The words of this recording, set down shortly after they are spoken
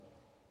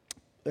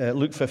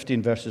Luke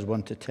 15, verses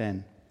 1 to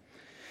 10.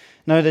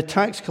 Now the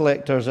tax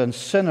collectors and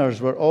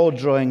sinners were all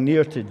drawing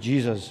near to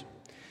Jesus,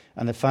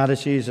 and the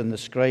Pharisees and the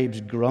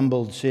scribes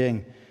grumbled,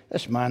 saying,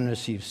 "This man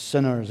receives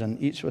sinners and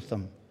eats with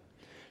them."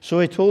 So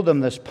he told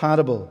them this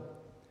parable.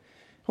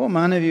 "What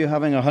man of you,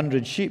 having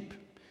 100 sheep,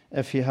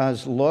 if he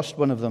has lost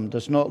one of them,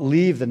 does not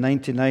leave the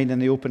 99 in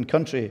the open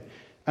country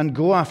and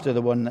go after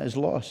the one that is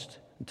lost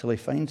until he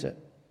finds it?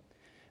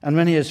 And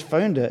when he has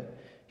found it,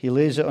 he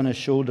lays it on his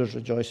shoulders,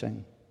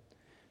 rejoicing.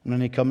 And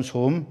when he comes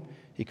home,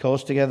 he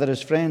calls together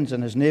his friends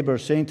and his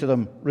neighbors, saying to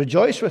them,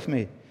 'Rejoice with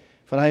me,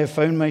 for I have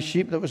found my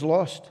sheep that was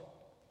lost.'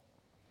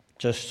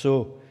 Just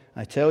so,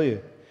 I tell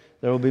you,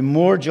 there will be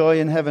more joy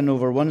in heaven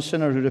over one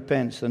sinner who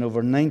repents than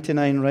over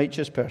 99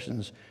 righteous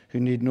persons who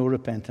need no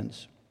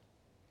repentance.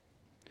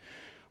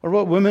 Or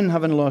what woman,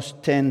 having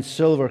lost 10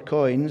 silver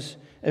coins,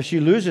 if she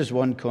loses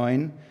one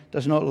coin,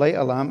 does not light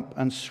a lamp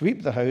and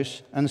sweep the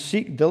house and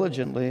seek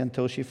diligently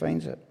until she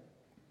finds it?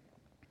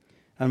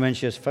 And when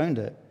she has found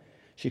it,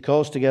 she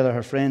calls together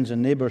her friends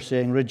and neighbors,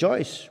 saying,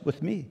 'Rejoice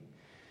with me,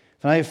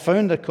 for I have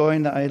found the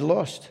coin that I had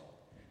lost.'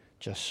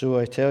 Just so,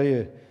 I tell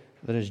you,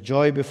 there is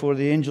joy before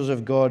the angels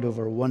of God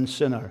over one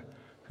sinner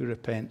who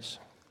repents."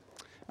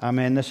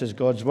 Amen. This is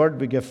God's word.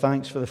 We give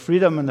thanks for the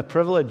freedom and the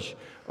privilege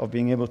of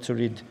being able to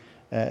read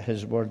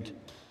his word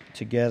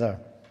together.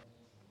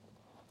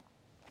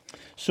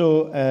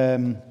 So,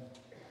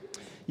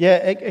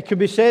 it could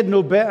be said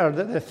no better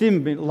that the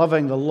theme being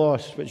loving the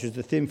lost, which is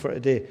the theme for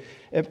today,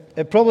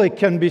 it probably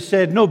can be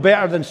said no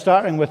better than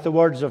starting with the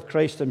words of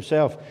Christ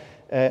himself.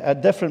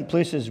 At different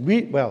places,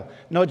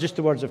 not just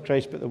the words of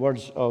Christ, but the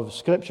words of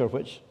Scripture,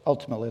 which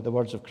ultimately the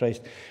words of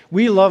Christ.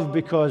 We love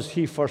because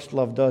he first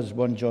loved us,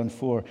 1 John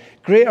 4.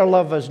 Greater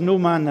love has no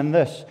man than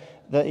this,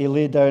 that he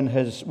laid down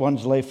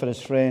one's life for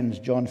his friends,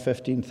 John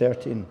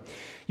 15:13.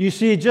 You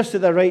see, just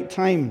at the right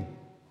time,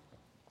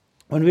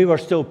 when we were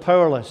still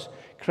powerless,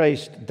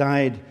 Christ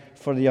died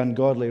for the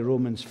ungodly,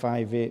 Romans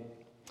 5:8.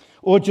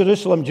 "O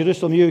Jerusalem,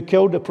 Jerusalem, you who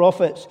killed the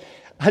prophets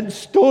and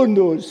stoned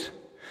those."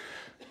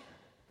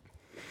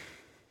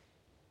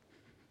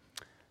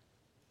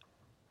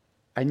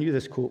 I knew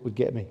this quote would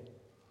get me.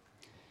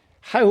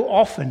 How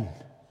often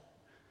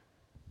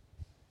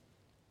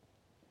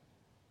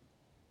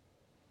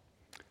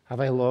have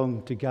I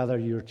longed to gather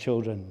your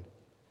children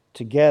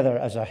together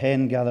as a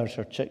hen gathers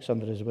her chicks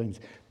under his wings,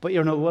 but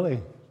you're not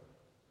willing.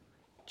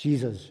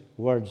 Jesus'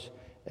 words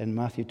in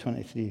Matthew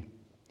 23.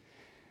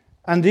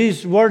 And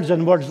these words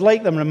and words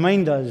like them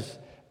remind us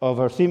of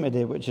our theme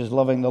today, which is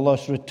loving the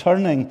lost. We're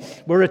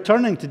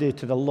returning today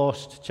to the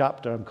lost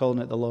chapter. I'm calling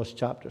it the lost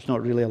chapter. It's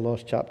not really a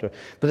lost chapter.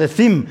 But the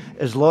theme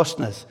is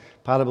lostness.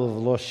 Parable of the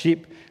lost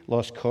sheep,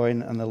 lost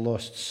coin, and the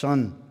lost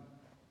son.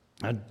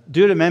 And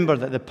do remember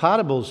that the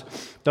parables,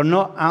 they're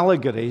not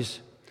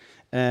allegories.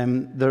 They're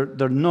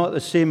not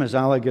the same as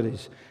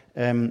allegories.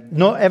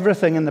 Not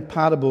everything in the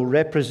parable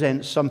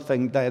represents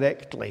something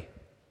directly.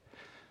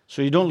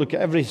 So you don't look at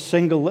every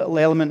single little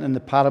element in the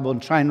parable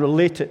and try and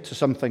relate it to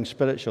something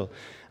spiritual.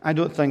 I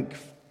don't think,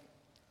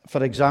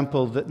 for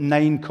example, that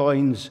 9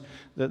 coins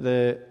that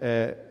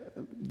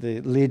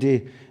the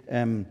lady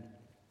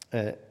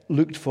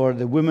looked for,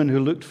 the woman who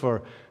looked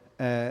for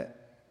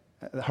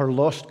her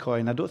lost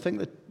coin, I don't think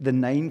that the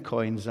 9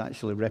 coins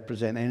actually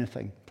represent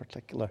anything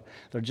particular.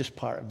 They're just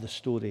part of the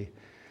story.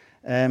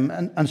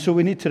 And so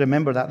we need to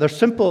remember that.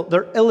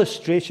 They're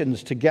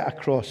illustrations to get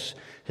across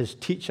his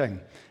teaching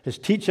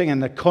in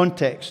the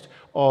context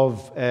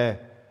of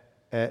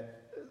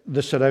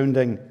the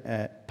surrounding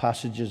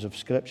passages of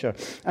Scripture.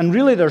 And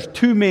really there's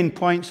 2 main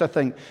points, I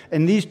think,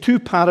 in these 2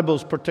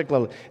 parables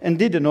particularly.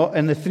 Indeed, in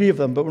the 3 of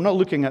them, but we're not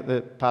looking at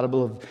the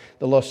parable of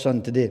the lost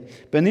son today.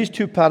 But in these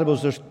 2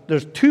 parables,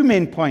 there's 2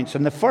 main points.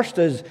 And the first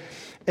is,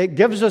 it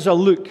gives us a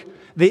look.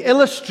 They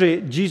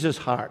illustrate Jesus'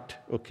 heart,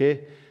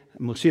 okay?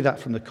 And we'll see that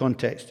from the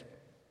context.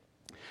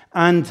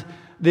 And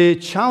they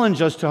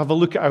challenge us to have a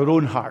look at our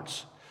own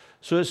hearts.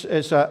 So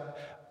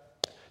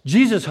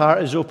Jesus'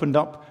 heart is opened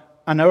up,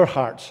 and our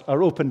hearts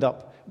are opened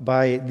up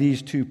by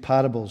these 2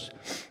 parables.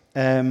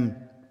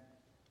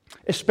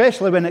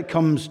 Especially when it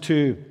comes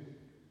to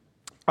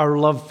our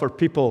love for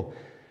people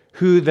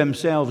who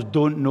themselves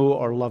don't know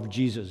or love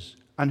Jesus,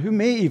 and who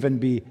may even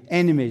be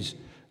enemies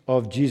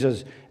of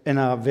Jesus in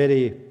a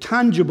very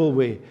tangible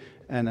way,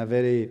 in a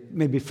very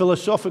maybe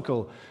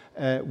philosophical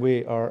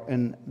way, or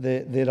in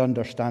their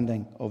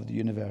understanding of the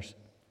universe.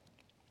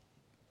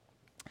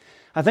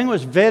 I think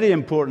what's very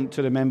important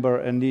to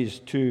remember in these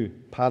 2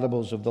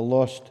 parables of the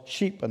lost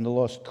sheep and the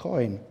lost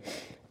coin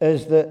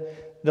is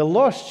that the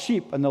lost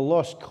sheep and the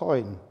lost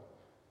coin,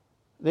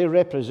 they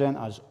represent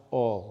us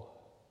all.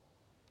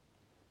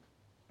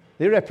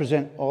 They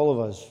represent all of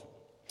us.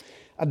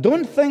 I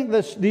don't think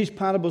these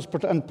parables,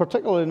 and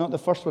particularly not the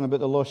first one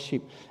about the lost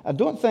sheep, I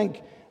don't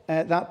think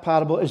that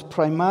parable is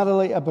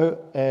primarily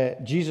about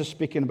Jesus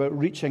speaking about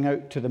reaching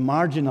out to the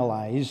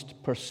marginalized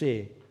per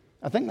se.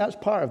 I think that's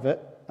part of it,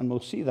 and we'll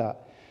see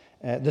that.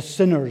 The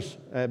sinners,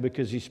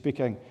 because he's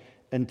speaking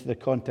into the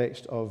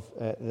context of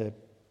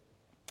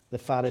the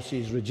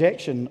Pharisees'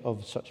 rejection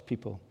of such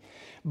people.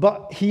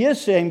 But he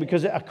is saying,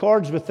 because it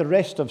accords with the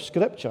rest of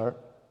Scripture,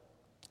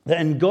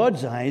 that in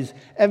God's eyes,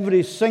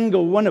 every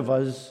single one of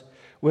us,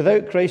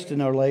 without Christ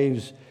in our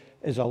lives,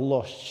 is a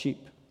lost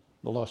sheep,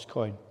 the lost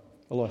coin,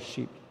 the lost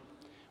sheep.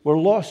 We're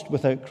lost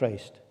without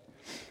Christ.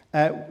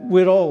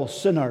 We're all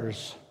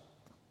sinners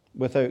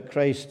without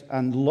Christ,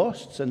 and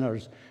lost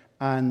sinners,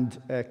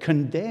 and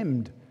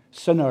condemned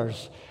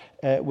sinners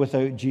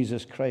without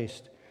Jesus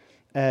Christ.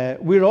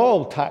 We're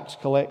all tax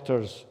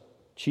collectors,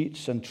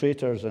 cheats and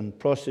traitors and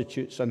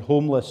prostitutes and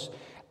homeless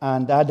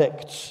and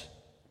addicts.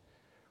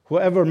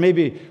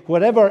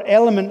 Whatever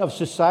element of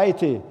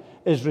society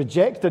is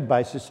rejected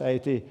by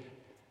society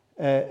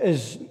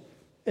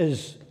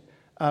is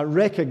a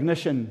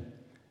recognition.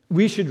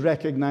 We should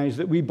recognize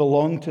that we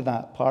belong to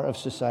that part of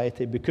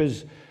society,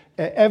 because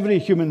every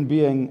human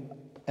being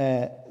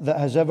that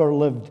has ever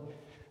lived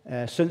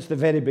since the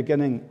very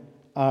beginning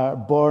are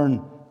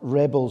born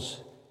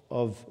rebels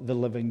of the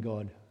living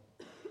God.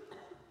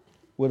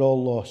 We're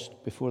all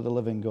lost before the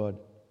living God.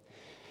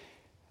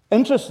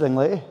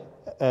 Interestingly,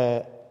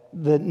 the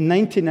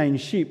 99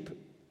 sheep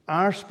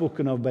are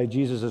spoken of by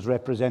Jesus as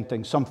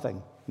representing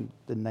something.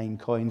 The 9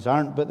 coins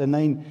aren't, but the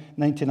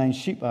 99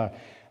 sheep are.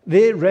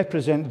 They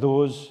represent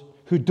those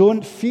who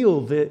don't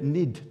feel the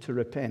need to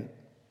repent.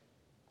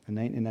 The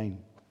 99.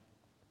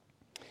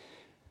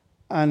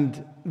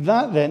 And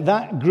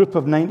that group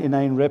of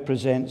 99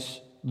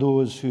 represents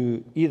those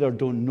who either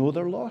don't know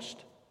they're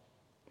lost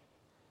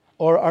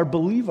or are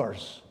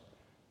believers,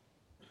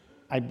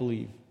 I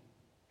believe,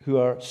 who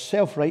are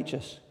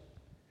self-righteous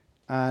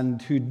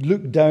and who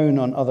look down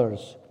on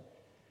others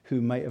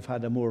who might have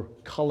had a more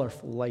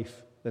colorful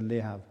life than they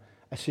have.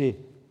 I say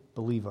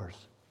believers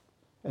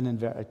in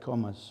inverted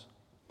commas.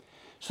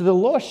 So the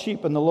lost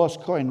sheep and the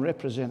lost coin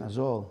represent us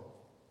all.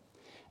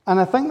 And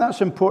I think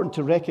that's important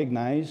to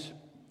recognize.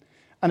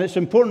 And it's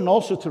important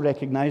also to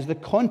recognize the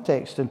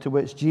context into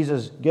which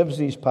Jesus gives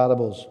these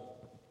parables.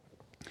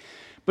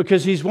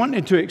 Because he's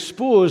wanting to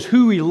expose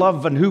who we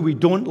love and who we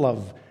don't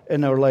love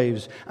in our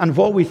lives, and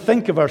what we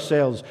think of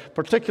ourselves,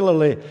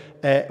 particularly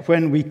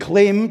when we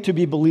claim to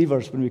be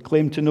believers, when we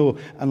claim to know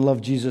and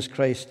love Jesus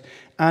Christ,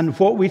 and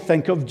what we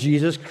think of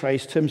Jesus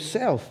Christ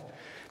himself.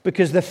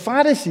 Because the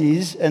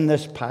Pharisees in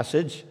this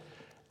passage,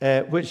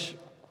 which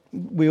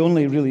we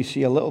only really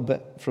see a little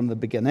bit from the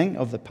beginning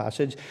of the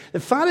passage, the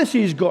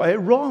Pharisees got it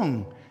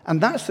wrong. And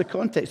that's the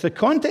context. The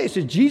context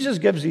is Jesus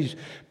gives these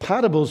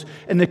parables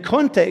in the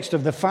context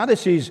of the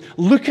Pharisees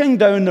looking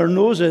down their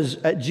noses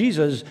at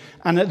Jesus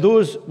and at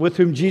those with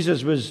whom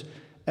Jesus was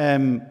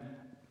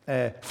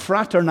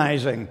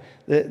fraternizing.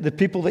 The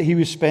people that he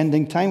was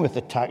spending time with,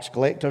 the tax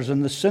collectors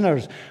and the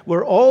sinners,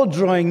 were all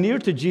drawing near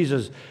to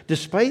Jesus,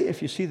 despite,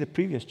 if you see the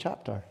previous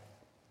chapter,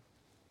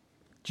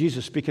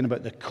 Jesus speaking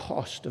about the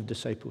cost of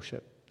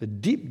discipleship, the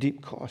deep,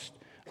 deep cost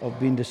of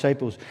being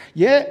disciples.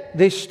 Yet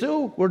they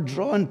still were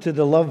drawn to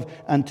the love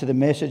and to the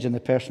message and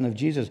the person of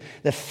Jesus.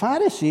 The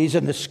Pharisees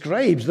and the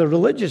scribes, the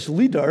religious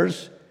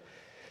leaders,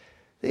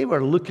 they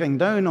were looking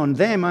down on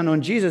them and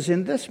on Jesus,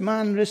 saying, "This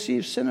man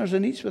receives sinners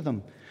and eats with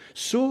them."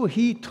 So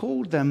he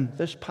told them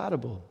this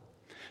parable.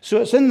 So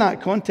it's in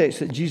that context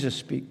that Jesus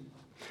speaks.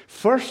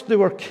 First, they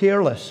were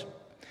careless.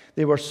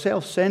 They were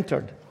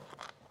self-centered.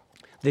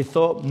 They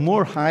thought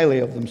more highly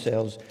of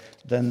themselves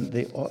than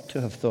they ought to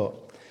have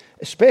thought,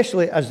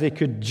 especially as they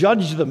could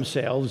judge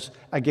themselves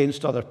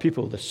against other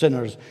people, the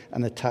sinners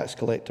and the tax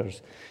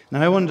collectors.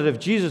 Now, I wonder if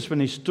Jesus, when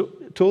he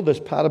told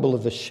this parable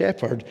of the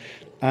shepherd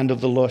and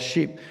of the lost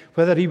sheep,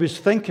 whether he was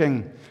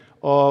thinking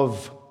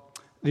of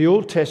the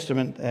Old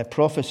Testament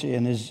prophecy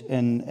in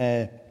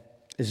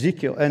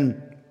Ezekiel,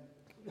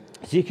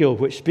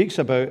 which speaks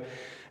about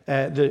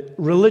the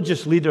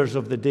religious leaders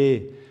of the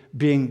day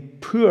being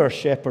poor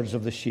shepherds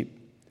of the sheep.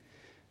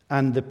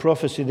 And the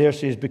prophecy there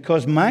says,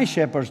 "Because my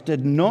shepherds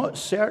did not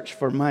search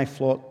for my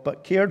flock,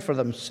 but cared for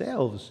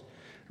themselves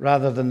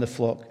rather than the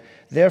flock.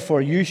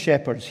 Therefore, you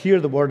shepherds,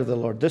 hear the word of the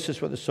Lord. This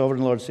is what the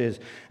sovereign Lord says.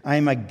 I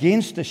am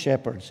against the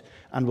shepherds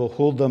and will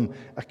hold them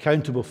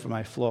accountable for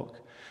my flock."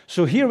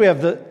 So here we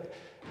have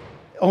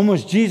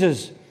almost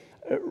Jesus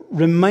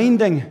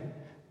reminding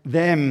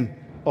them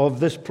of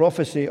this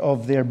prophecy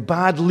of their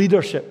bad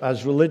leadership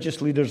as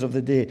religious leaders of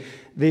the day.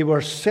 They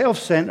were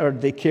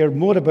self-centered. They cared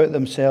more about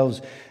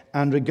themselves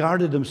and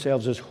regarded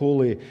themselves as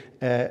holy,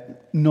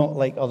 not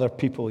like other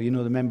people. You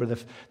know, remember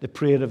the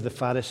prayer of the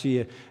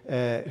Pharisee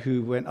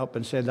who went up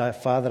and said,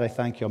 "Father, I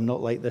thank you, I'm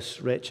not like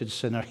this wretched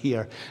sinner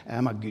here.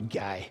 I'm a good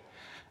guy."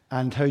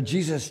 And how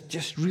Jesus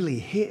just really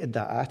hated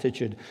that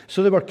attitude.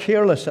 So they were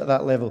careless at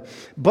that level.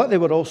 But they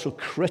were also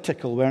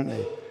critical, weren't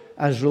they?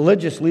 As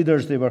religious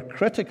leaders, they were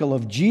critical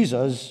of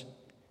Jesus.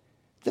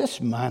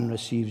 "This man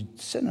receives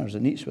sinners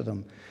and eats with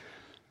them."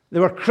 They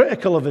were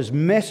critical of his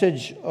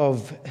message,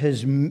 of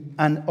his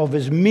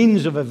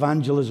means of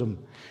evangelism.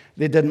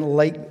 They didn't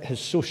like his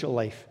social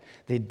life.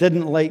 They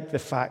didn't like the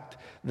fact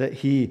that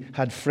he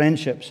had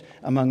friendships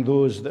among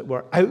those that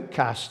were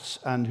outcasts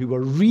and who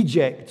were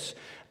rejects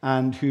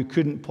and who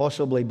couldn't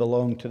possibly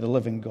belong to the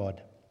living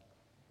God.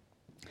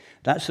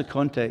 That's the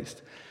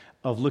context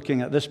of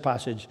looking at this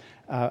passage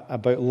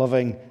about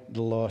loving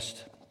the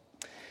lost.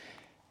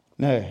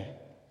 Now,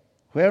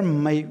 where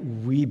might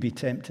we be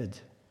tempted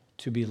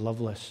to be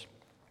loveless?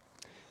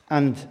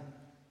 And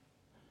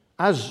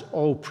as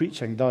all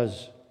preaching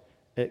does,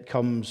 it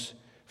comes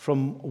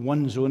from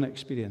one's own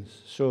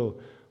experience. So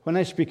when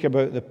I speak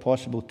about the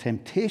possible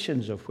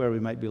temptations of where we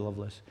might be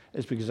loveless,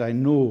 it's because I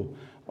know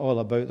all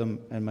about them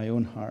in my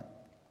own heart.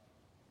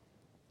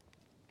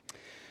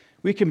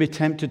 We can be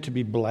tempted to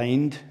be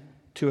blind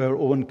to our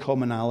own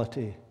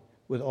commonality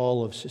with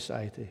all of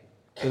society,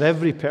 with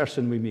every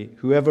person we meet,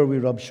 whoever we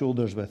rub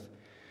shoulders with.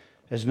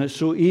 Isn't it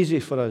so easy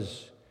for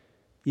us,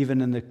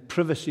 even in the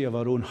privacy of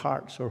our own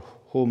hearts or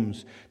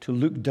homes, to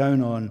look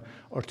down on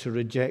or to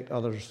reject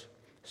others,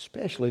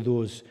 especially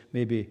those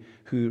maybe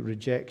who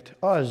reject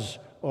us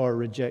or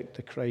reject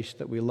the Christ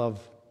that we love?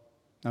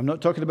 I'm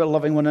not talking about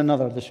loving one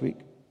another this week,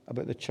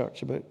 about the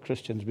church, about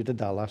Christians. We did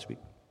that last week.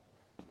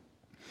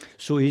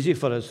 So easy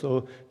for us,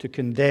 though, to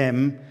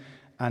condemn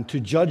and to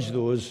judge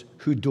those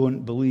who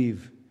don't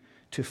believe,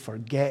 to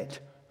forget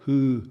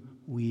who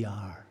we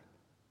are,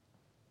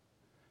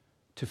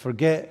 to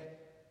forget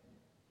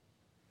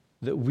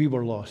that we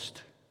were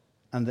lost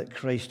and that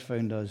Christ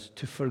found us,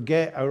 to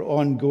forget our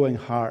ongoing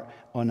heart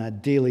on a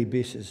daily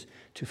basis,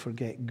 to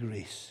forget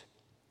grace,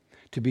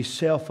 to be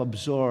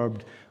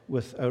self-absorbed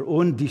with our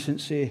own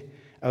decency,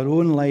 our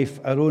own life,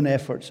 our own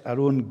efforts, our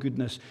own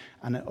goodness,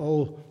 and it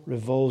all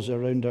revolves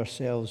around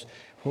ourselves.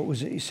 What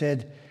was it he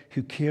said?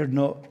 Who cared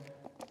not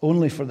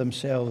only for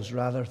themselves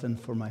rather than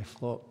for my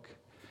flock.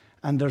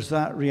 And there's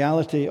that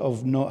reality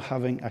of not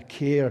having a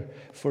care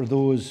for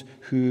those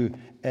who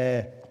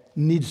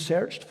need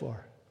searched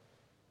for,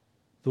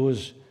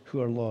 those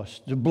who are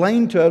lost. They're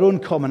blind to our own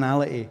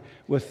commonality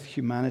with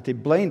humanity,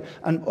 blind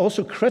and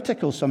also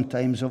critical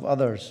sometimes of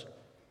others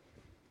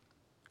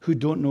who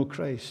don't know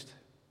Christ.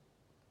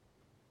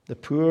 The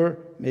poor,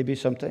 maybe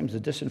sometimes the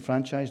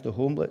disenfranchised, the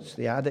homeless,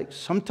 the addicts.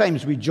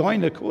 Sometimes we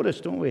join the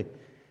chorus, don't we,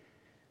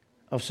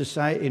 of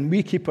society, and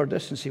we keep our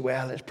distance and say,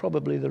 well, it's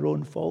probably their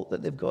own fault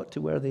that they've got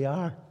to where they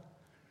are.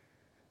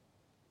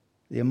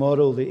 The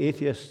immoral, the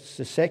atheists,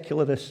 the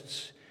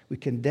secularists, we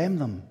condemn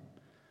them.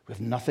 We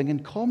have nothing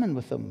in common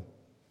with them,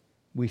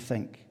 we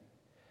think.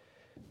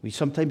 We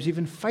sometimes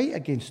even fight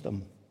against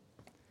them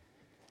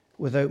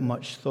without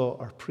much thought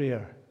or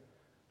prayer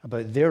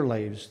about their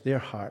lives, their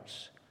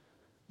hearts,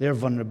 their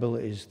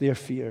vulnerabilities, their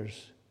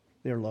fears,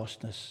 their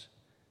lostness,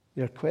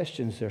 their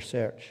questions, their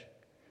search.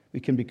 We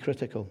can be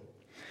critical.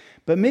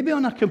 But maybe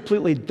on a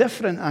completely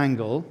different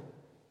angle,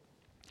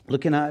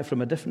 looking at it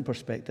from a different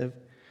perspective,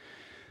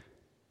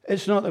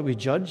 it's not that we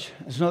judge,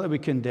 it's not that we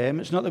condemn,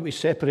 it's not that we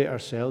separate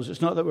ourselves,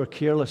 it's not that we're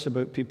careless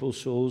about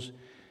people's souls,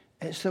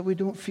 it's that we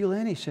don't feel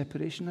any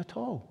separation at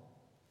all.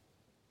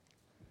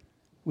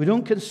 We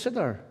don't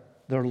consider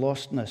their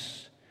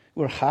lostness.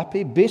 We're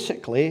happy,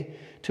 basically,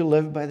 to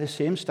live by the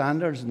same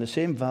standards and the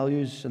same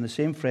values and the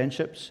same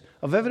friendships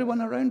of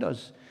everyone around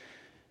us.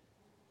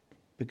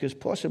 Because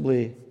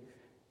possibly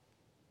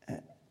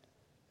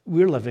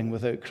we're living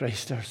without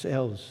Christ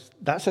ourselves.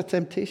 That's a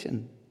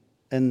temptation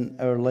in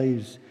our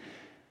lives.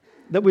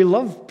 That we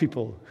love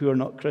people who are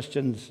not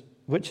Christians,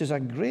 which is a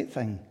great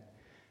thing,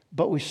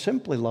 but we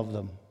simply love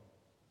them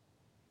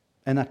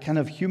in a kind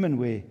of human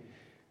way.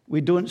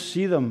 We don't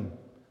see them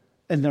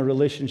in their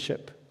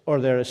relationship or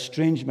their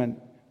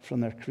estrangement from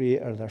their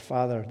Creator, their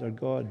Father, their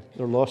God,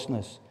 their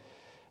lostness,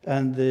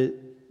 and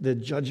the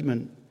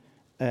judgment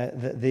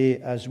that they,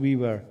 as we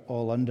were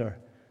all under,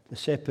 the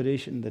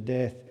separation, the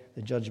death,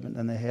 the judgment,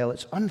 and the hell.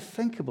 It's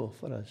unthinkable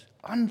for us.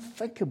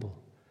 Unthinkable.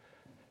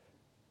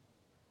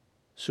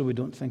 So we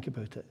don't think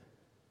about it.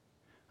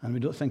 And we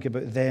don't think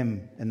about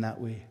them in that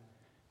way.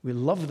 We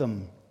love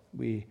them.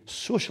 We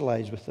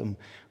socialize with them.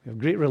 We have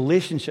great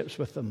relationships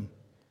with them.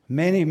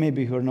 Many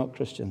maybe who are not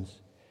Christians.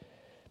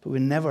 But we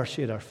never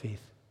share our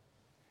faith.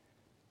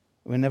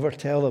 We never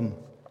tell them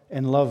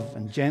in love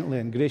and gently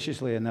and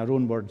graciously in our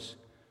own words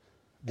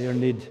their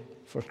need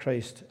for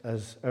Christ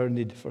as our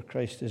need for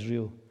Christ is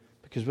real.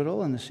 Because we're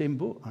all in the same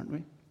boat, aren't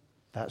we?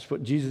 That's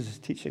what Jesus is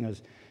teaching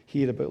us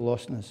here about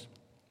lostness.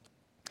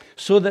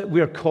 So that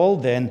we're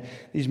called then,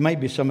 these might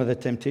be some of the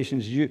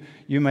temptations. You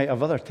might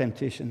have other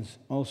temptations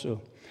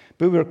also.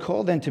 But we're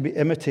called then to be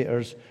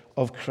imitators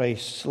of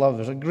Christ's love.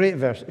 There's a great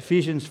verse.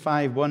 Ephesians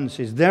 5:1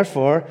 says,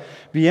 "Therefore,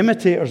 be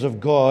imitators of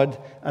God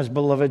as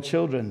beloved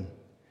children,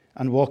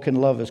 and walk in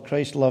love as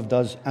Christ loved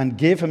us and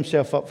gave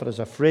himself up for us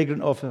a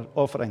fragrant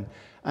offering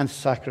and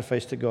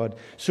sacrifice to God."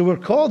 So we're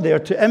called there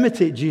to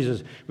imitate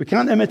Jesus. We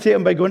can't imitate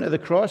him by going to the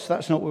cross.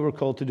 That's not what we're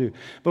called to do.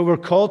 But we're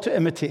called to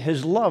imitate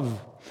his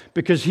love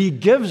because he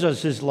gives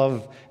us his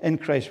love in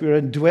Christ. We're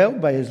indwelt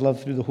by his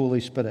love through the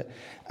Holy Spirit.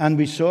 And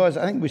we saw, as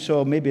I think we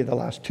saw maybe the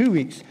last 2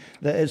 weeks,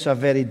 that it's a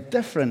very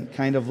different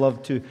kind of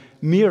love to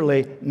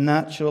merely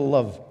natural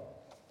love.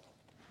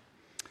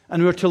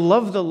 And we're to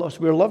love the lost.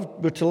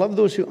 We're to love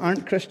those who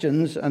aren't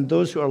Christians and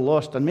those who are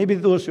lost, and maybe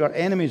those who are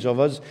enemies of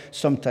us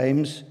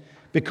sometimes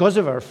because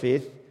of our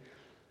faith.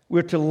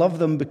 We're to love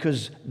them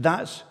because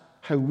that's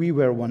how we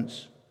were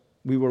once.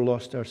 We were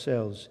lost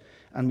ourselves,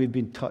 and we've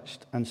been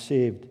touched and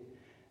saved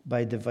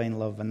by divine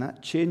love, and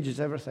that changes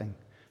everything.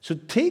 So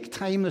take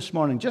time this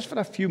morning, just for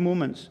a few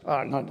moments,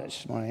 or not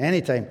this morning,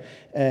 anytime,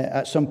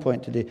 at some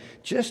point today,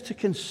 just to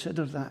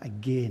consider that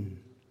again,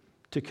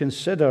 to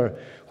consider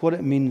what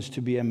it means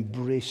to be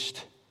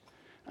embraced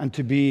and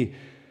to be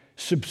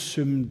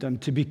subsumed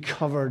and to be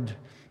covered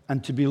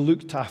and to be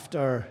looked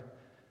after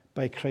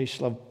by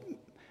Christ's love.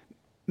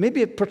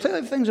 Maybe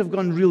particularly if things have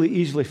gone really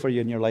easily for you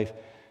in your life,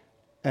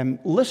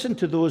 listen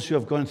to those who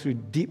have gone through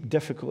deep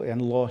difficulty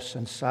and loss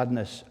and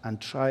sadness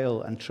and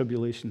trial and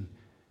tribulation,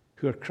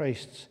 who are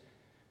Christ's,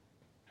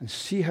 and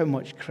see how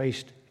much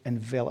Christ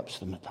envelops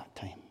them at that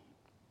time.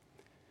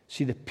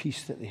 See the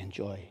peace that they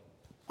enjoy.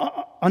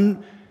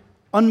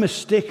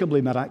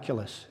 Unmistakably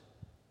miraculous.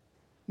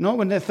 Not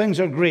when the things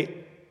are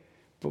great,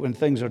 but when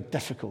things are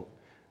difficult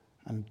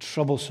and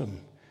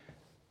troublesome,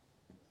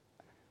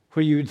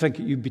 where you would think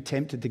you'd be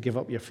tempted to give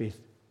up your faith.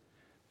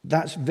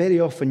 That's very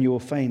often you will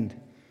find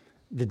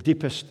the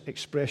deepest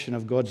expression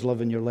of God's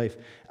love in your life.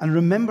 And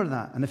remember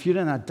that. And if you're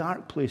in a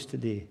dark place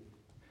today,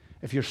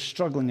 if you're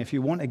struggling, if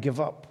you want to give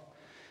up,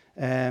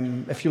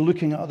 if you're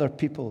looking at other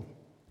people,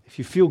 if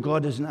you feel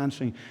God isn't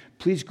answering,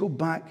 please go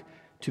back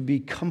to be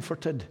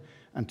comforted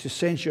and to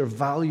sense your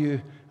value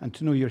and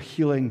to know your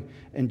healing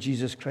in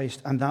Jesus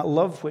Christ. And that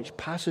love which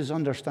passes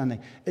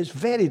understanding. It's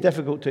very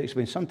difficult to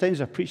explain. Sometimes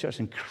I preach it's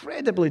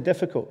incredibly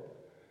difficult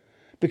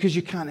because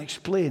you can't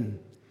explain.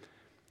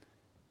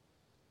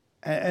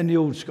 In the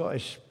old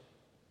Scottish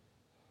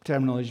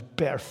terminology,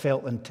 better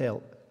felt than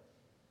telt.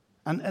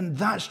 And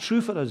that's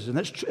true for us, and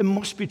it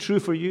must be true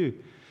for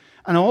you.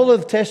 And all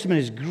of the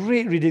testimonies,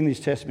 great reading these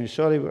testimonies.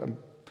 Sorry,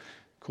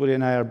 Corey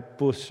and I are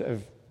both sort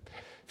of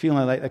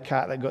feeling like the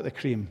cat that got the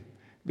cream,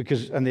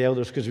 and the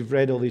elders, because we've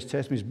read all these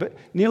testimonies. But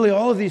nearly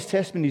all of these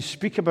testimonies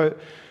speak about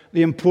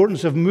the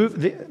importance of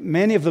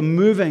many of them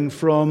moving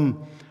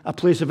from a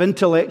place of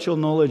intellectual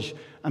knowledge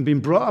and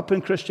being brought up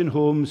in Christian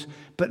homes,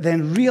 but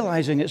then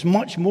realizing it's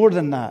much more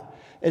than that.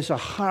 It's a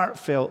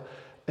heartfelt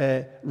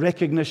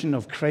recognition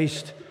of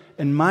Christ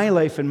in my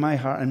life, in my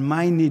heart, and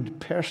my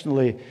need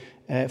personally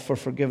for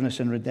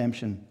forgiveness and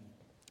redemption.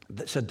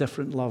 That's a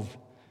different love.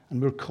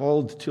 And we're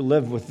called to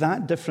live with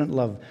that different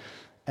love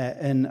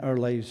in our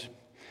lives.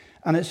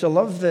 And it's a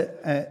love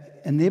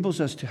that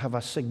enables us to have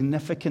a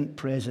significant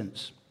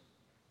presence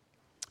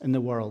in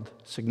the world.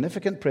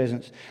 Significant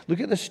presence.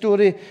 Look at the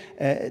story.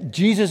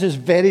 Jesus is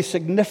very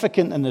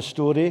significant in the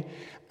story,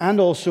 and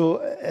also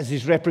as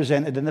he's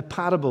represented in the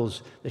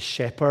parables. The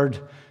shepherd,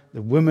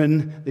 the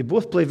woman, they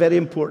both play very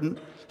important,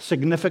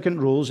 significant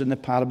roles in the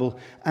parable.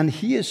 And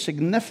he is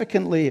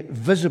significantly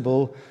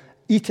visible,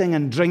 eating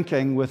and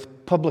drinking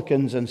with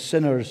publicans and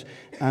sinners,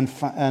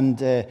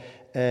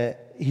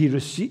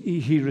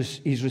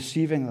 he's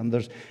receiving them.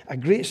 There's a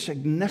great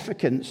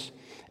significance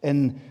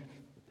in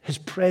his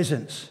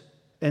presence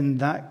in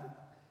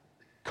that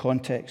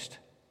context.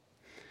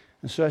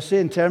 And so I say,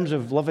 in terms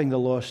of loving the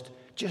lost,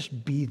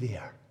 just be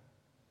there.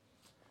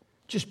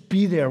 Just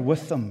be there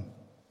with them.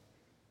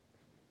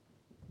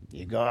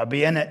 You've got to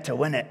be in it to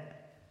win it.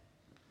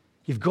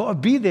 You've got to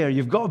be there.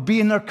 You've got to be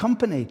in their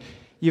company.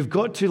 You've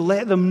got to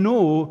let them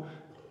know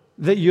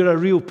that you're a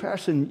real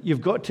person.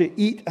 You've got to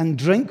eat and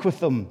drink with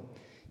them.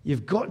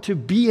 You've got to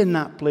be in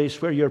that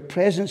place where your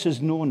presence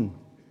is known.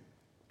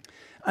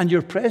 And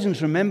your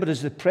presence, remember,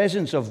 is the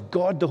presence of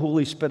God the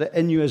Holy Spirit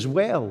in you as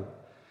well.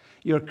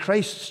 You're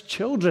Christ's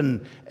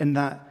children in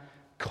that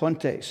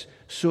context.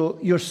 So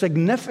your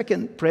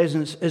significant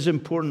presence is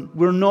important.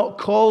 We're not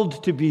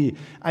called to be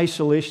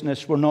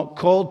isolationists. We're not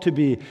called to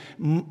be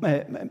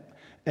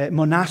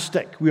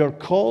monastic. We are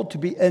called to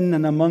be in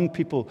and among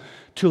people,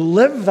 to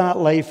live that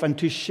life and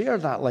to share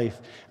that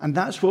life. And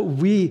that's what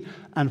we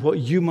and what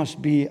you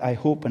must be, I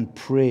hope and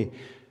pray,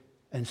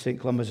 in St.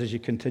 Columba's as you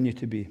continue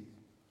to be.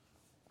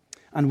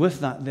 And with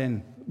that,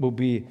 then, will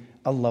be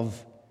a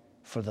love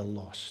for the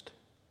lost.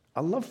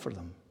 A love for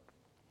them.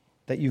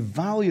 That you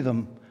value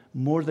them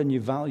more than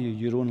you value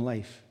your own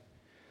life.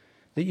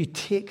 That you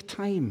take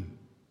time.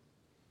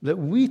 That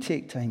we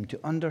take time to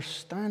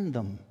understand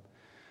them.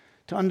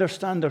 To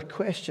understand their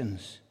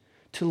questions.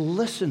 To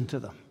listen to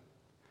them.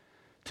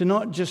 To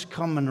not just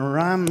come and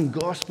ram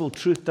gospel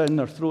truth down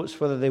their throats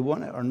whether they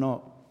want it or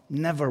not.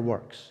 Never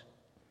works.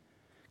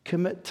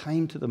 Commit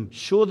time to them.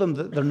 Show them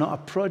that they're not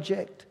a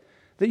project.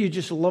 That you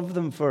just love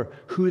them for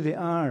who they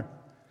are.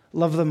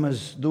 Love them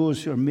as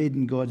those who are made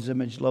in God's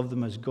image. Love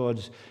them as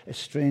God's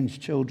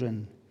estranged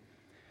children.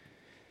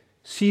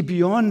 See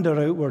beyond their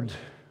outward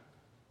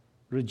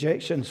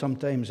rejection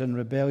sometimes and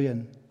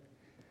rebellion.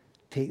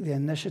 Take the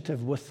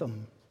initiative with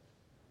them.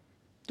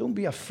 Don't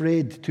be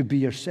afraid to be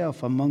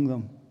yourself among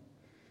them.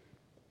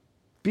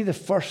 Be the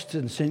first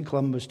in St.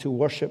 Columba's to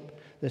worship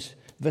this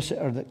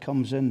visitor that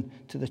comes in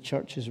to the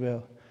church as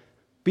well.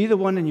 Be the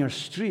one in your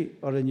street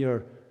or in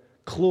your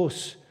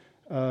close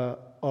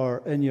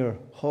or in your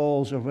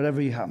halls or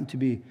wherever you happen to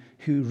be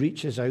who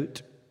reaches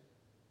out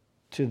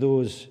to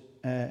those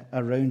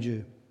around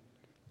you.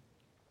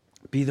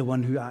 Be the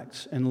one who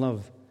acts in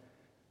love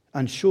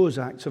and shows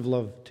acts of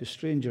love to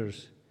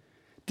strangers.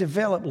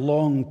 Develop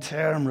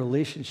long-term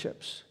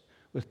relationships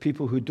with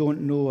people who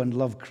don't know and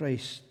love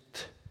Christ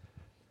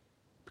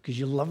because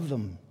you love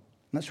them. And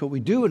that's what we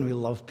do when we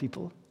love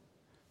people.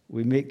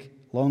 We make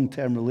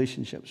long-term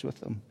relationships with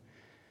them.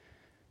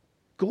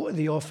 Go to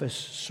the office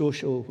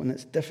social when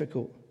it's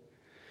difficult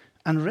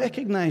and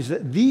recognize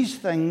that these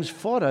things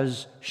for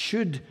us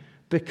should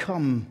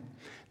become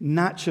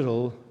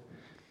natural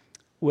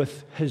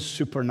with his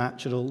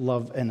supernatural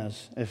love in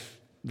us, if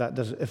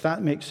that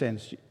makes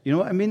sense. You know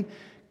what I mean?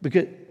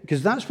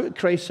 Because that's what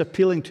Christ's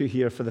appealing to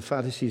here for the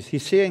Pharisees.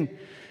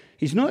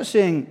 He's not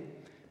saying,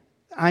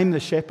 I'm the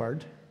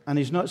shepherd, and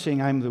he's not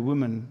saying, I'm the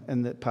woman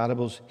in the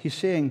parables. He's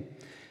saying,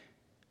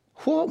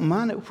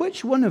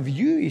 which one of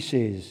you, he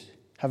says,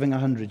 having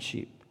 100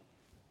 sheep?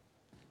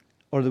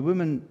 Or the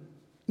woman,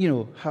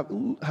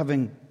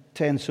 having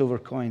 10 silver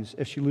coins,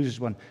 if she loses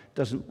one,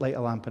 doesn't light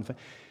a lamp and fire.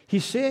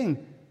 He's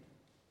saying,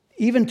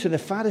 even to the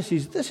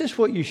Pharisees, this is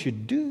what you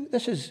should do.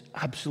 This is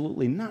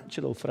absolutely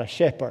natural for a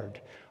shepherd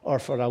or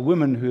for a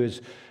woman who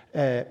is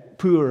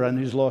poor and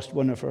who's lost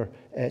one of her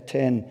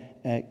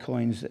 10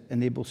 coins that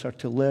enables her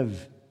to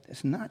live.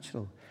 It's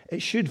natural.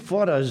 It should,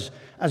 for us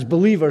as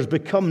believers,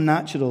 become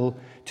natural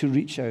to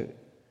reach out.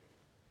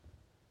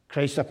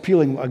 Christ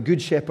appealing what a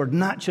good shepherd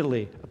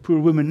naturally, a poor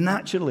woman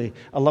naturally,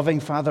 a loving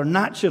father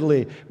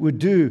naturally would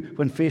do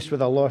when faced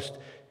with a lost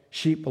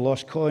sheep, a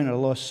lost coin, or a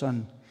lost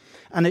son.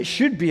 And it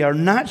should be our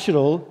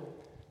natural,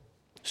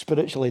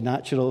 spiritually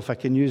natural, if I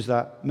can use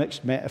that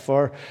mixed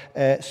metaphor,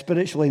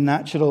 spiritually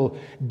natural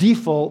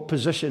default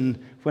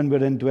position when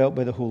we're indwelt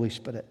by the Holy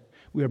Spirit.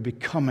 We are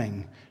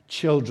becoming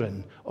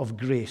children of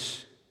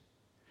grace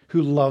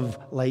who love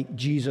like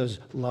Jesus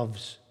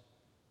loves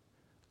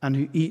and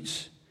who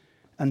eats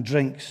and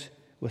drinks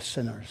with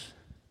sinners.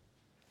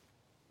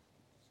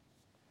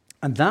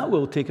 And that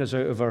will take us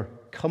out of our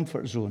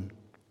comfort zone.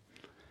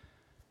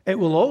 It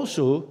will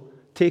also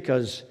take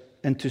us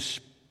into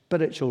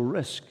spiritual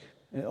risk.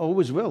 It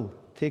always will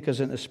take us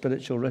into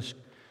spiritual risk.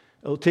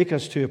 It will take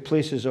us to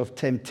places of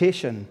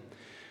temptation.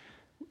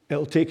 It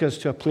will take us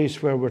to a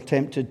place where we're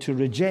tempted to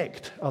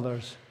reject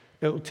others.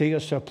 It will take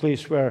us to a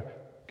place where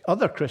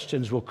other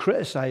Christians will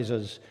criticize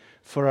us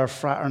for our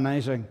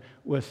fraternizing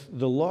with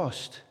the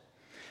lost.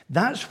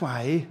 That's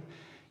why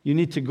you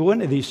need to go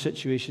into these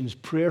situations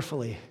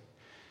prayerfully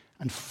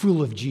and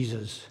full of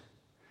Jesus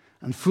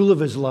and full of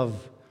his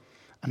love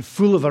and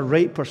full of a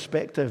right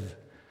perspective.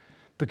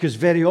 Because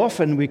very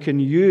often we can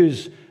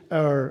use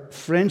our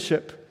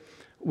friendship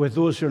with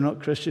those who are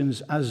not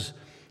Christians as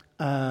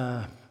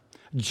a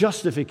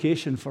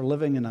justification for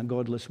living in a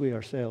godless way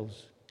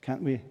ourselves,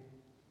 can't we?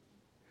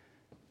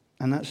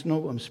 And that's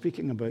not what I'm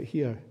speaking about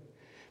here.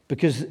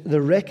 Because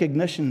the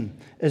recognition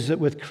is that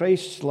with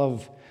Christ's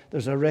love,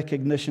 there's a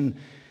recognition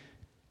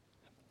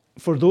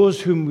for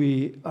those whom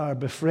we are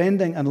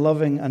befriending and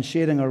loving and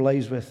sharing our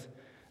lives with,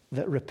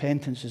 that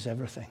repentance is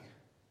everything.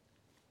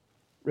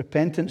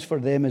 Repentance for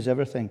them is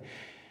everything.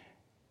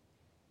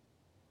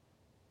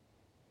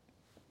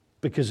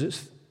 Because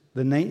it's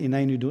the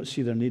 99 who don't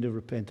see their need of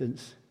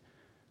repentance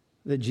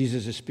that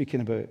Jesus is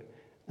speaking about.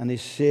 And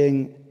he's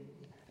saying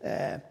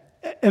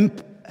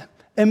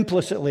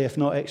implicitly, if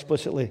not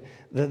explicitly,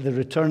 that the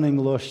returning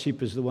lost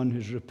sheep is the one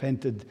who's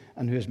repented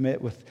and who has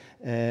met with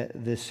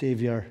the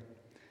Savior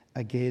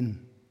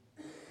again.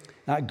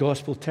 That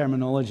gospel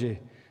terminology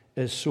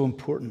is so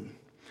important.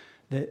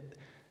 That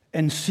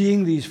in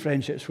seeing these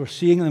friendships, we're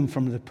seeing them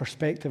from the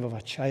perspective of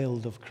a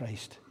child of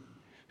Christ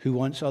who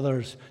wants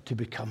others to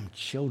become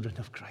children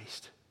of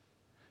Christ,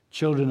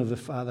 children of the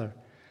Father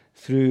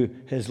through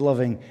his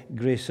loving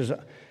grace.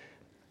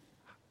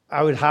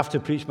 I would have to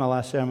preach my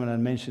last sermon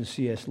and mention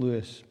C.S.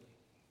 Lewis.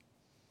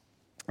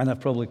 And I've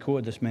probably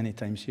quoted this many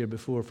times here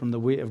before, from The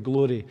Weight of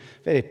Glory.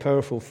 Very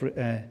powerful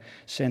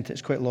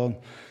sentence, quite long.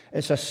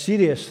 It's a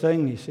serious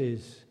thing, he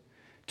says,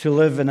 to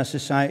live in a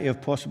society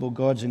of possible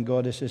gods and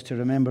goddesses, to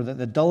remember that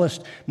the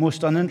dullest,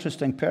 most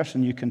uninteresting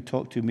person you can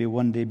talk to may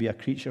one day be a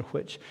creature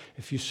which,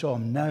 if you saw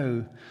him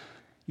now,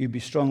 you'd be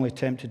strongly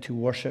tempted to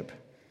worship,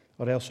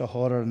 or else a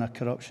horror and a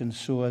corruption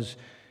so as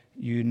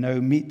you now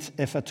meet,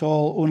 if at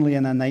all, only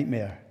in a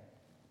nightmare.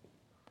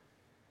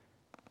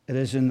 It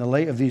is in the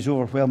light of these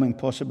overwhelming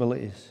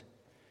possibilities.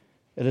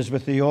 It is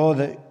with the awe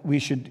that we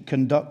should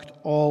conduct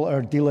all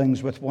our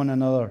dealings with one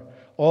another,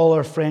 all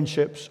our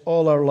friendships,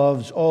 all our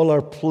loves, all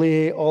our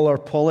play, all our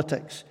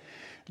politics.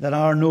 There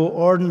are no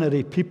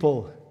ordinary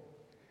people.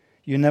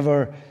 You've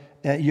never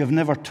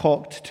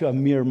talked to a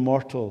mere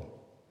mortal.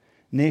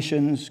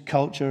 Nations,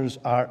 cultures,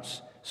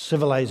 arts,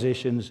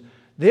 civilizations,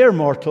 they're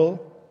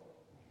mortal,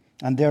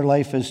 and their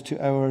life is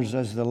to ours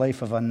as the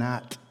life of a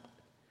gnat.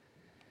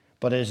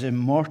 But it is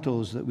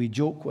immortals that we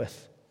joke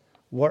with,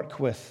 work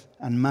with,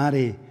 and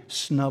marry,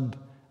 snub,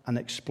 and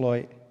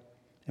exploit.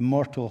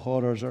 Immortal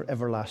horrors or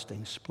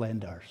everlasting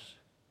splendors.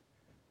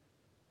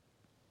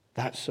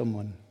 That's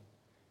someone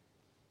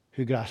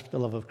who grasped the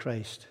love of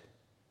Christ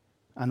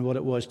and what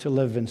it was to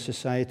live in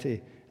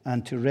society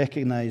and to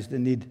recognize the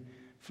need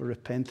for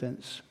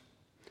repentance.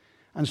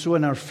 And so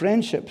in our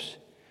friendships,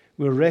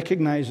 we're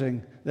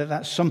recognizing that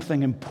that's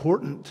something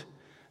important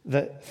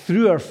that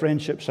through our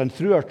friendships and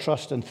through our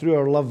trust and through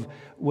our love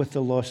with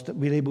the lost, that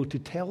we're able to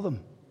tell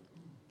them.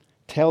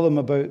 Tell them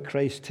about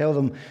Christ. Tell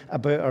them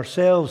about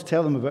ourselves.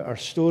 Tell them about our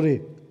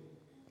story.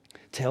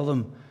 Tell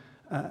them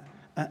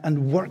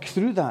and work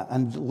through that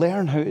and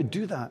learn how to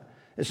do that.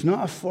 It's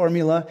not a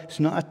formula. It's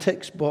not a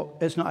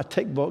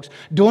tick box.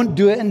 Don't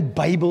do it in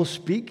Bible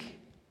speak.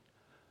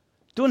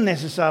 Don't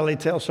necessarily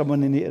tell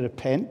someone they need to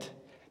repent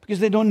because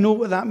they don't know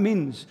what that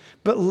means.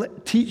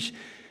 But teach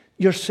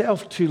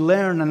yourself to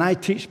learn, and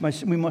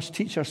we must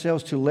teach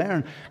ourselves to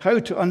learn how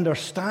to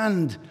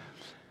understand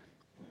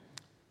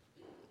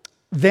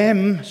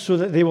them so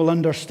that they will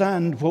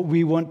understand what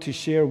we want to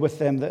share with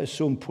them that is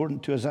so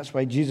important to us. That's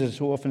why Jesus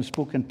so often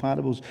spoke in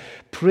parables.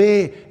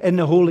 Pray in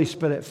the Holy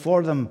Spirit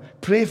for them.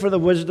 Pray for the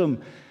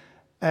wisdom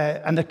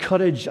and the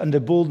courage and the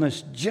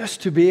boldness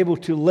just to be able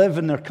to live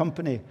in their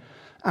company.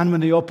 And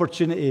when the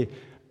opportunity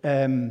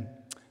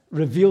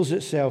reveals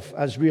itself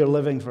as we are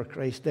living for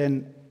Christ,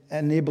 then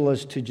enable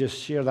us to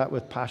just share that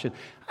with passion.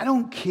 I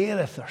don't care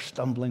if they're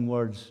stumbling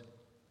words.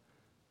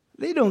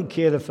 They don't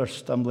care if they're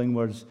stumbling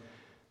words.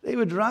 They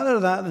would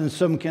rather that than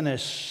some kind of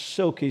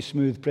silky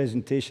smooth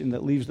presentation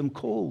that leaves them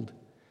cold.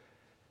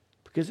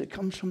 Because it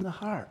comes from the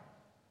heart.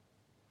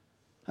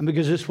 And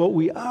because it's what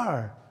we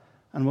are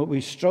and what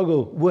we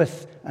struggle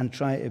with and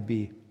try to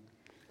be.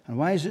 And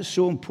why is it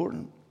so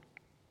important?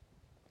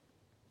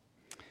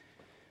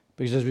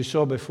 Because as we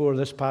saw before,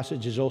 this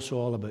passage is also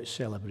all about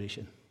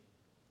celebration.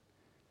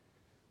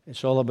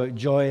 It's all about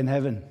joy in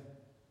heaven.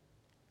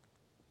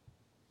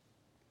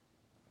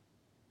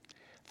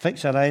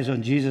 Fix our eyes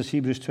on Jesus,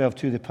 Hebrews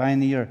 12:2, the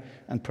pioneer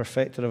and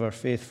perfecter of our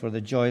faith, for the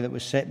joy that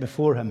was set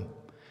before him,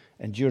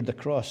 endured the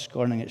cross,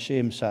 scorning its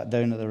shame, sat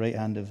down at the right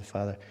hand of the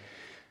Father.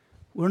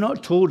 We're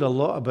not told a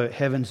lot about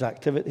heaven's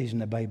activities in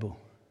the Bible,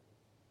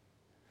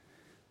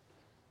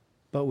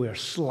 but we're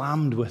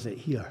slammed with it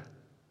here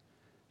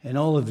in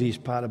all of these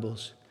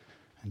parables.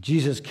 And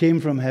Jesus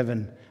came from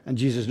heaven, and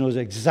Jesus knows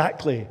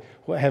exactly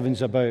what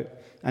heaven's about.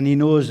 And he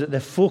knows that the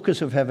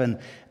focus of heaven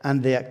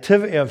and the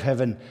activity of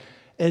heaven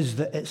is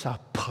that it's a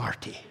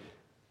party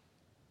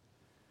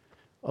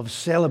of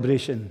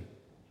celebration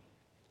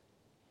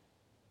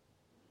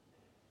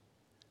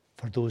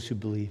for those who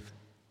believe.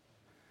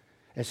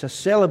 It's a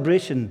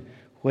celebration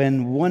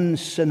when one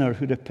sinner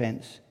who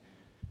repents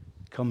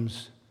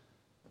comes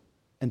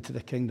into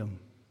the kingdom.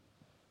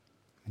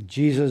 And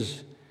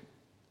Jesus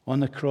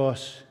on the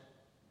cross,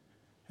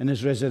 in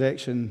his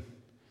resurrection,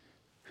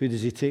 who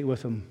does he take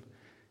with him?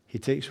 He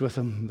takes with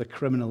him the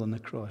criminal on the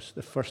cross,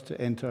 the first to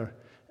enter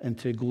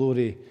into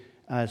glory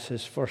as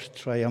his first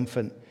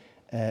triumphant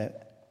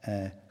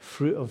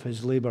fruit of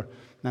his labor.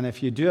 And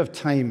if you do have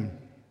time,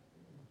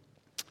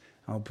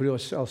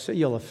 I'll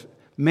say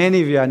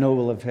many of you I know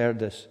will have heard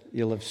this.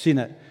 You'll have seen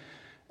it.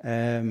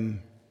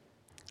 And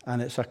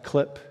it's a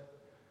clip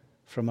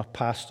from a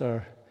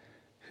pastor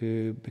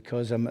who,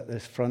 because I'm at the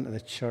front of the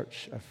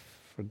church, I've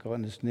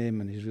forgotten his name,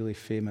 and he's really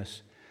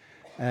famous.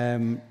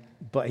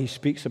 But he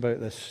speaks about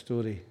this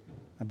story,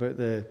 about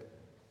the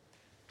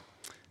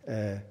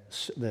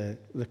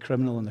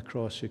criminal on the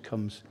cross who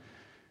comes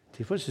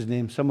to, what's his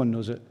name? Someone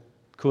knows it.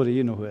 Corey,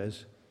 you know who it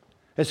is.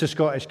 It's a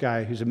Scottish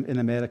guy who's in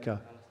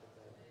America.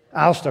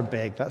 Alistair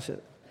Begg, that's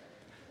it.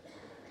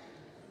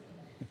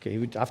 Okay, he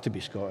would have to be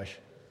Scottish,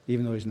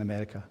 even though he's in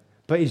America.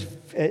 But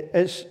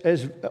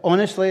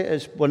honestly,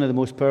 it's one of the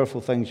most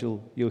powerful things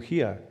you'll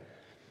hear.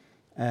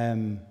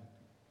 And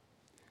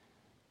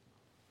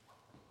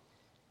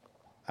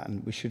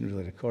we shouldn't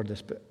really record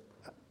this, but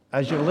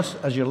as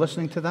you're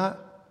listening to that,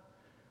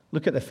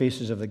 look at the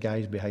faces of the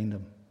guys behind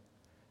him,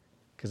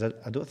 because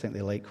I don't think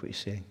they like what he's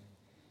saying.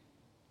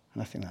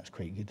 And I think that's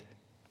quite good,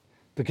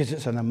 because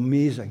it's an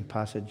amazing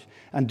passage.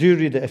 And do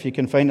read it if you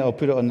can find it. I'll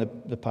put it on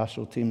the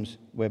pastoral team's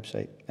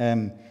website,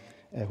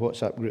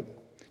 WhatsApp group.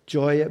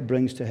 Joy it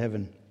brings to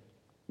heaven.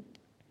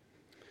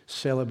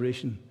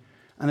 Celebration.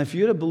 And if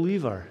you're a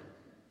believer,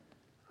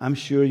 I'm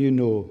sure you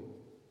know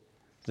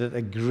that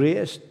the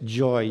greatest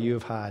joy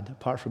you've had,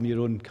 apart from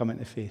your own coming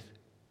to faith,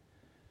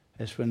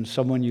 is when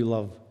someone you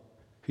love,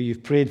 who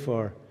you've prayed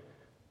for,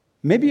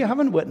 maybe you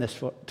haven't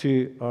witnessed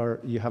to, or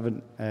you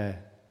haven't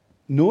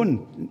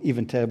known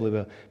even terribly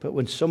well, but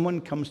when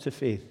someone comes to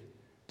faith,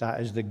 that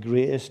is the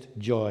greatest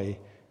joy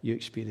you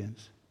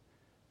experience.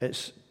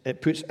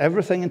 It puts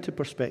everything into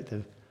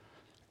perspective.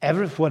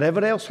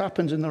 Whatever else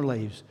happens in their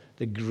lives,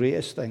 the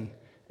greatest thing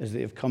is that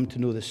you've come to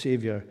know the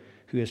Savior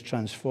who has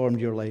transformed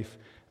your life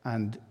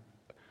and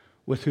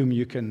with whom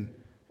you can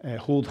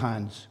hold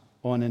hands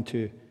on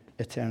into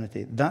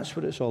eternity. That's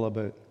what it's all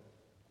about.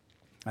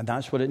 And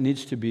that's what it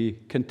needs to be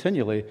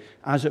continually,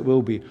 as it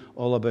will be,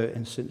 all about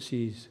in St.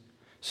 C's.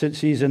 St.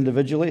 C's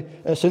individually,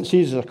 St.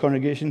 C's as a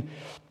congregation,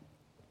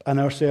 and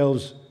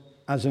ourselves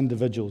as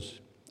individuals,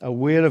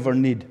 aware of our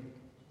need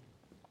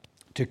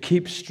to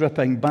keep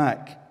stripping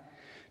back,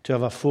 to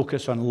have a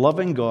focus on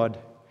loving God,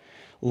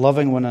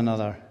 loving one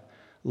another,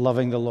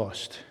 loving the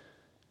lost.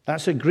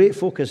 That's a great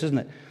focus, isn't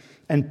it?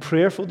 And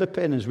prayerful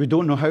dependence. We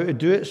don't know how to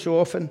do it so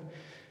often.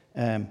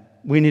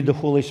 We need the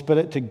Holy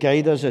Spirit to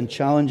guide us and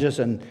challenge us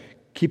and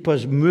Keep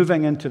us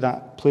moving into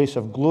that place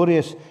of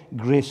glorious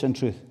grace and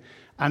truth.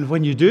 And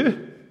when you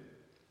do,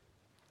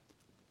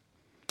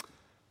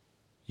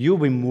 you'll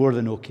be more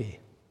than okay.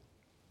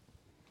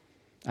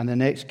 And the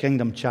next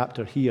kingdom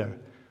chapter here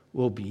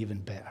will be even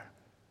better.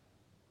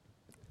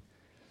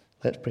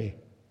 Let's pray.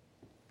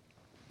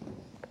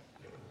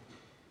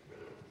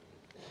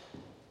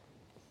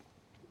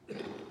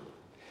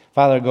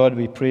 Father God,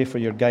 we pray for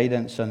your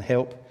guidance and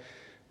help.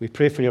 We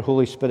pray for your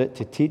Holy Spirit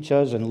to teach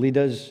us and lead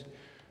us.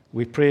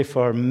 We pray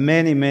for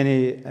many,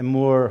 many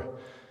more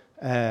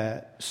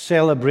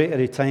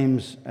celebratory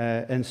times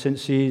in St.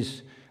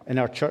 C's, in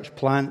our church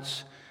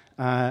plants,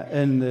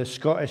 in the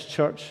Scottish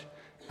church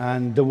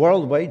and the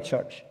worldwide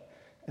church.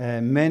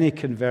 Many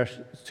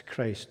conversions to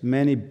Christ,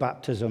 many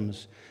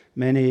baptisms,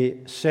 many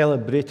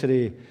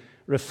celebratory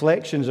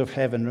reflections of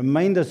heaven.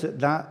 Remind us that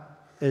that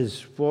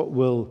is what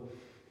will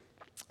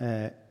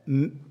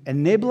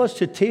enable us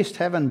to taste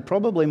heaven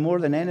probably more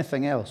than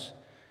anything else,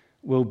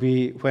 will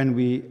be when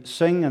we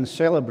sing and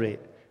celebrate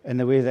in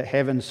the way that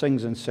heaven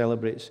sings and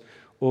celebrates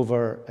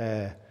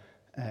over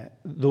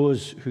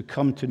those who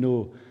come to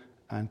know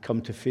and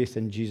come to faith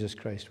in Jesus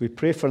Christ. We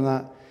pray for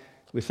that.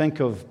 We think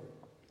of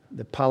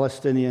the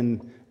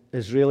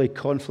Palestinian-Israeli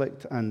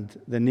conflict and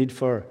the need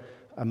for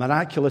a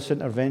miraculous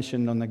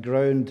intervention on the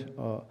ground.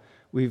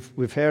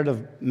 We've heard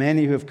of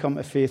many who have come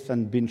to faith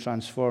and been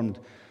transformed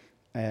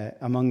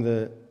among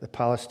the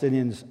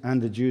Palestinians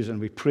and the Jews, and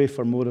we pray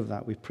for more of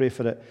that. We pray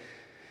for it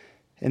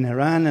in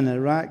Iran and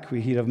Iraq. We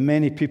hear of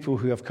many people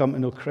who have come to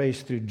know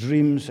Christ through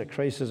dreams, that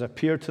Christ has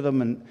appeared to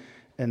them, and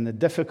in the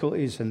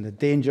difficulties and the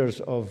dangers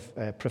of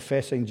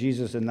professing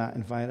Jesus in that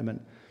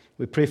environment.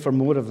 We pray for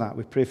more of that.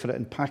 We pray for it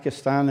in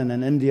Pakistan and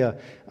in India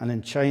and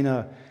in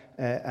China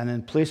and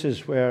in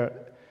places where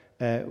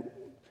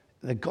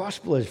the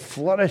gospel is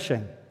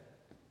flourishing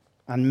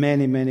and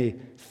many, many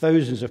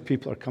thousands of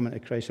people are coming to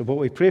Christ. So what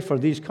we pray for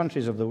these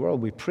countries of the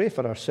world, we pray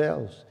for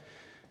ourselves.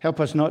 Help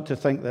us not to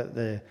think that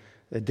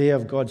the day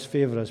of God's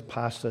favor has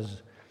passed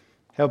us.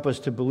 Help us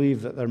to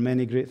believe that there are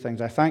many great things.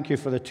 I thank you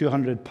for the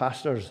 200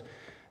 pastors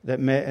that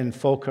met in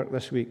Falkirk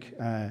this week,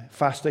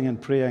 fasting and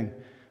praying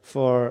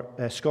for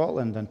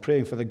Scotland and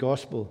praying for the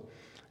gospel.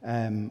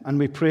 And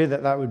we pray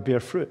that that would bear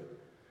fruit.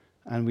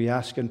 And we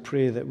ask and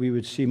pray that we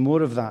would see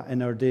more of that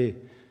in our day,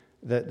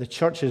 that the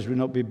churches would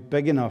not be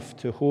big enough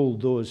to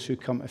hold those who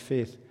come to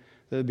faith. That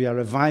there would be a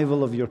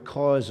revival of your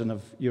cause and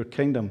of your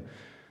kingdom.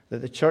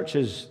 That the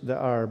churches that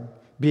are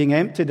being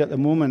emptied at the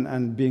moment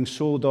and being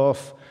sold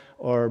off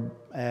or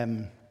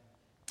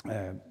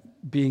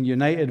being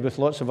united with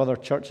lots of other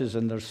churches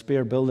in their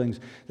spare buildings,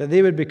 that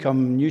they would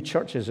become new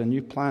churches and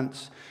new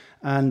plants,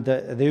 and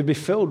they would be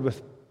filled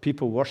with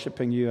people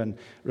worshiping you and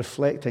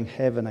reflecting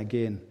heaven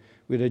again.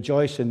 We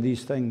rejoice in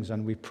these things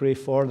and we pray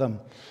for them.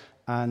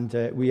 And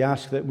we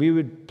ask that we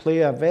would play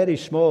a very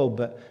small,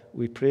 but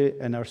we pray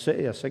in our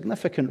city, a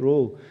significant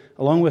role,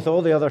 along with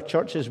all the other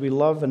churches we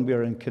love and we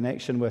are in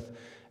connection with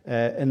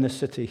in the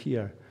city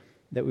here,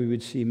 that we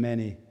would see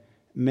many,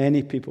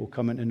 many people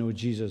coming to know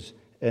Jesus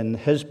in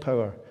his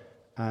power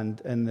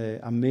and in the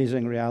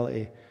amazing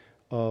reality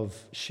of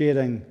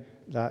sharing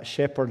that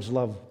shepherd's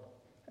love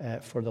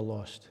for the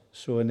lost.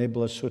 So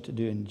enable us so to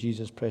do in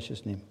Jesus'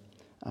 precious name.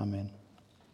 Amen.